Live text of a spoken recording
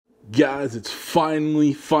Guys, it's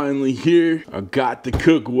finally here. I got the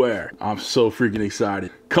cookware. I'm so freaking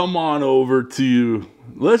excited. Come on over to,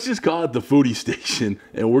 let's just call it the foodie station,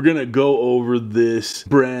 and we're gonna go over this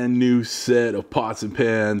brand new set of pots and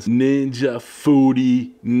pans, Ninja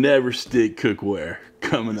Foodi NeverStick Cookware,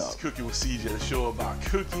 coming up. This is Cooking with CJ, the show about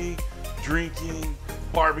cooking, drinking,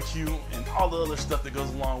 barbecue, and all the other stuff that goes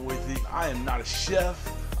along with it. I am not a chef,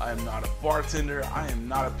 I am not a bartender, I am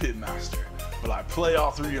not a pit master, but I play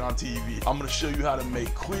all three on TV. I'm gonna show you how to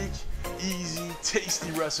make quick, easy,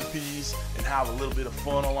 tasty recipes and have a little bit of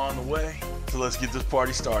fun along the way. So let's get this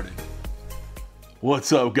party started.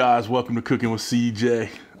 What's up, guys? Welcome to Cooking with CJ.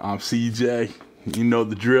 I'm CJ. You know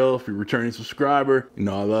the drill. If you're a returning subscriber, you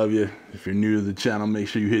know I love you. If you're new to the channel, make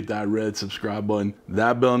sure you hit that red subscribe button,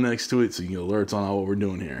 that bell next to it, so you get alerts on all what we're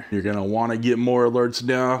doing here. You're gonna wanna get more alerts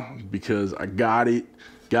now because I got it.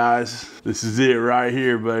 Guys, this is it right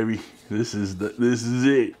here, baby. This is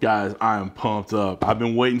it. Guys, I am pumped up. I've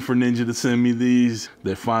been waiting for Ninja to send me these.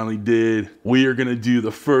 They finally did. We are gonna do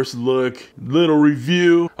the first look, little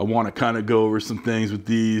review. I wanna kinda go over some things with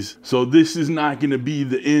these. So this is not gonna be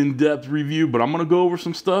the in-depth review, but I'm gonna go over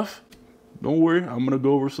some stuff. Don't worry, I'm gonna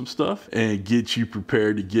go over some stuff and get you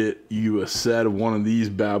prepared to get you a set of one of these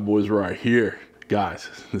bad boys right here. Guys,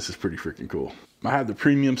 this is pretty freaking cool. I have the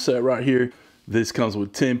premium set right here. This comes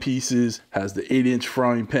with 10 pieces, has the 8-inch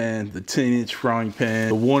frying pan, the 10-inch frying pan,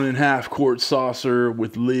 the 1.5 quart saucer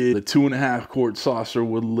with lid, the 2.5 quart saucer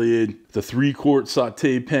with lid, the 3-quart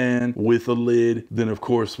saute pan with a lid. Then of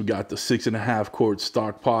course we got the 6.5 quart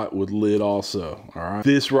stock pot with lid also, all right?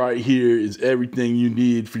 This right here is everything you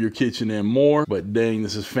need for your kitchen and more, but dang,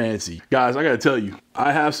 this is fancy. Guys, I gotta tell you,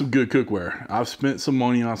 I have some good cookware. I've spent some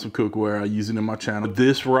money on some cookware. I use it in my channel.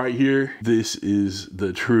 This right here, this is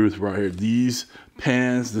the truth right here. These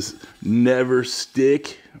pans, this never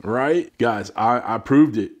stick, right? Guys, I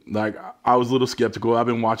proved it. Like, I was a little skeptical. I've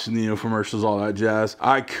been watching the infomercials, all that jazz.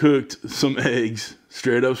 I cooked some eggs,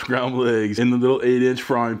 straight up scrambled eggs, in the little 8-inch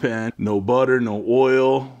frying pan. No butter, no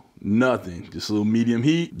oil, nothing. Just a little medium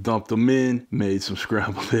heat, dumped them in, made some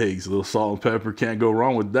scrambled eggs. A little salt and pepper, can't go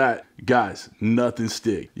wrong with that. Guys, nothing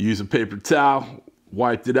stick. Use a paper towel,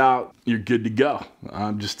 wiped it out, you're good to go.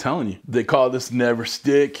 I'm just telling you. They call this never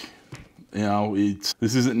stick. You know,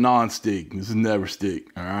 this isn't non-stick, this is never stick,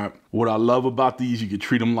 all right? What I love about these, you can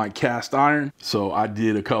treat them like cast iron. So I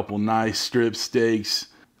did a couple nice strip steaks,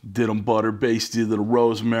 did them butter basted, little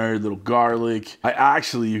rosemary, little garlic. I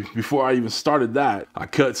actually, before I even started that, I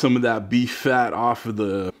cut some of that beef fat off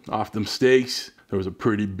them steaks. There was a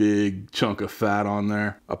pretty big chunk of fat on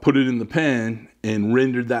there. I put it in the pan and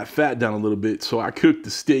rendered that fat down a little bit. So I cooked the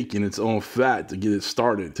steak in its own fat to get it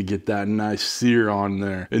started, to get that nice sear on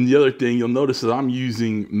there. And the other thing you'll notice is I'm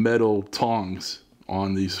using metal tongs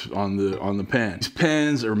on these, on the pan. These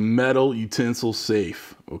pans are metal utensil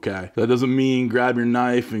safe, okay? That doesn't mean grab your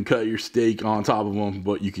knife and cut your steak on top of them,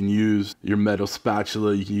 but you can use your metal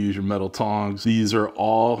spatula, you can use your metal tongs. These are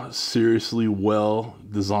all seriously well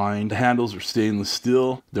designed. The handles are stainless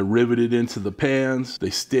steel. They're riveted into the pans.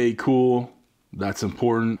 They stay cool. That's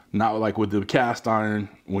important. Not like with the cast iron,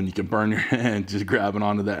 when you can burn your hand just grabbing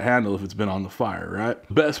onto that handle if it's been on the fire,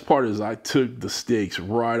 right? Best part is I took the steaks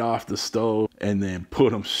right off the stove and then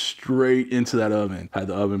put them straight into that oven. Had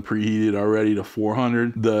the oven preheated already to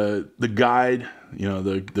 400. The guide, you know,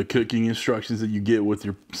 the cooking instructions that you get with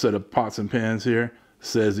your set of pots and pans here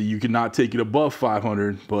says that you cannot take it above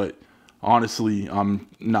 500, but honestly, I'm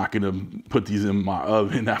not gonna put these in my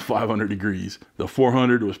oven at 500 degrees. The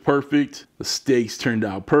 400 was perfect. The steaks turned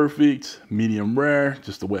out perfect, medium rare,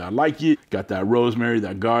 just the way I like it. Got that rosemary,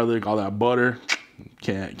 that garlic, all that butter.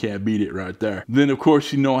 Can't beat it right there. Then of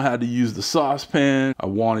course, you know, I had to use the saucepan. I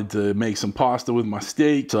wanted to make some pasta with my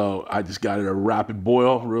steak, so I just got it a rapid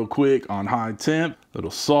boil real quick on high temp.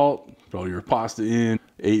 Little salt, throw your pasta in,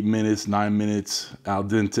 8 minutes, 9 minutes, al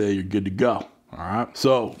dente, you're good to go. All right,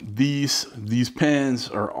 so these pans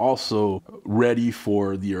are also ready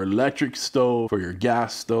for your electric stove, for your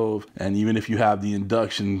gas stove, and even if you have the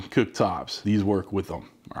induction cooktops, these work with them.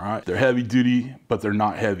 All right, they're heavy duty, but they're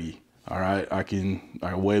not heavy. All right, I can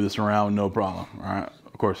weigh this around, no problem. All right,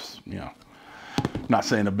 of course, you know, not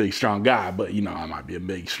saying a big strong guy, but you know, I might be a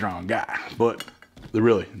big strong guy. But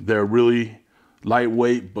they're really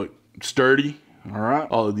lightweight but sturdy. All right,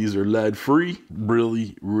 all of these are lead free.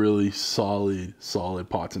 Really solid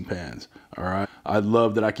pots and pans. All right, I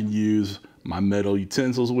love that I can use my metal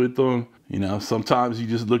utensils with them. You know, sometimes you're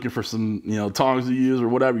just looking for some, you know, tongs to use or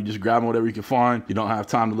whatever. You just grab whatever you can find. You don't have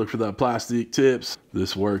time to look for that plastic tips.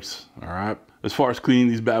 This works, all right? as far as cleaning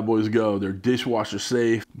these bad boys go, they're dishwasher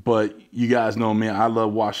safe, but you guys know me, I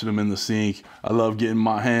love washing them in the sink. I love getting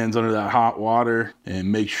my hands under that hot water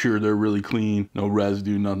and make sure they're really clean, no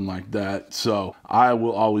residue, nothing like that. So I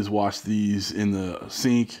will always wash these in the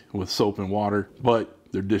sink with soap and water, but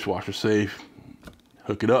they're dishwasher safe.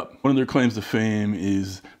 Hook it up. One of their claims to fame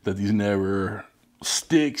is that these never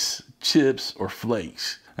sticks, chips, or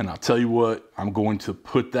flakes. And I'll tell you what, I'm going to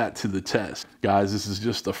put that to the test. Guys, this is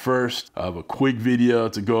just the first of a quick video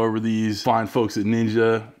to go over these. Fine folks at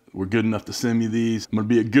Ninja were good enough to send me these. I'm gonna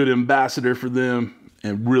be a good ambassador for them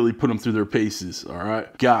and really put them through their paces, all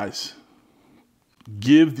right? Guys,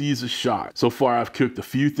 give these a shot. So far, I've cooked a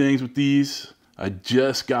few things with these. I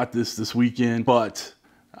just got this weekend, but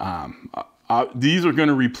these are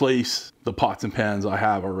gonna replace the pots and pans I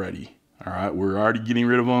have already. All right, we're already getting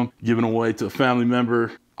rid of them, giving away to a family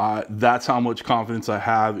member. That's how much confidence I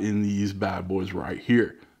have in these bad boys right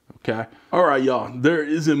here, okay? All right, y'all, there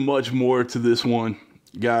isn't much more to this one.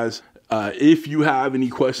 Guys, if you have any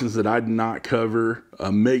questions that I did not cover,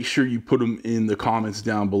 make sure you put them in the comments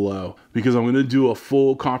down below, because I'm gonna do a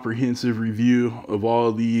full comprehensive review of all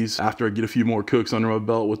of these after I get a few more cooks under my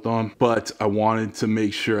belt with them. But I wanted to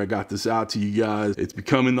make sure I got this out to you guys. It's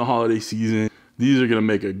becoming the holiday season. These are gonna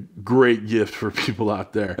make a great gift for people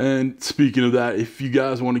out there. And speaking of that, if you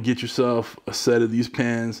guys wanna get yourself a set of these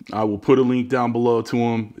pans, I will put a link down below to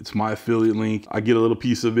them. It's my affiliate link. I get a little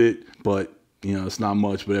piece of it, but you know, it's not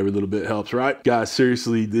much, but every little bit helps, right? Guys,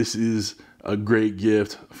 seriously, this is a great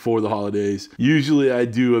gift for the holidays. Usually I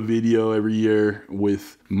do a video every year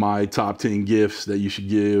with my top 10 gifts that you should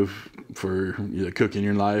give for cooking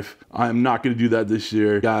your life. I'm not gonna do that this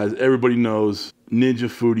year. Guys, everybody knows Ninja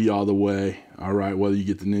Foodi all the way. All right, whether you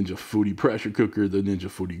get the Ninja Foodi pressure cooker, the Ninja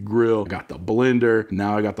Foodi Grill, I got the blender,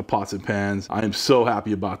 now I got the pots and pans. I am so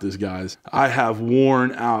happy about this, guys. I have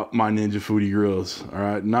worn out my Ninja Foodi grills, all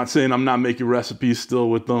right? Not saying I'm not making recipes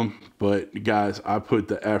still with them, but guys, I put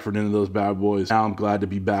the effort into those bad boys. Now I'm glad to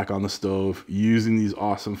be back on the stove using these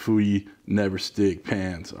awesome Foodi NeverStick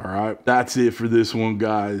pans, all right? That's it for this one,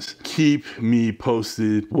 guys. Keep me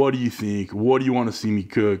posted. What do you think? What do you want to see me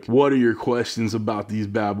cook? What are your questions about these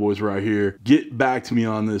bad boys right here? Get back to me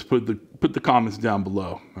on this. Put the comments down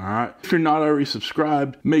below, all right? If you're not already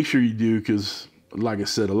subscribed, make sure you do, because like I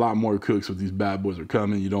said, a lot more cooks with these bad boys are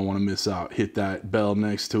coming. You don't want to miss out. Hit that bell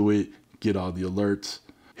next to it. Get all the alerts.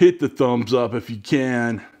 Hit the thumbs up if you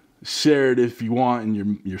can. Share it if you want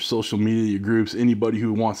in your social media, your groups. Anybody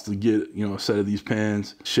who wants to get a set of these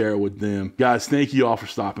pans, share it with them. Guys, thank you all for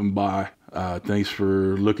stopping by. Thanks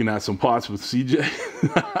for looking at some pots with CJ.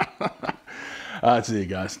 That's it,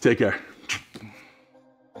 guys. Take care.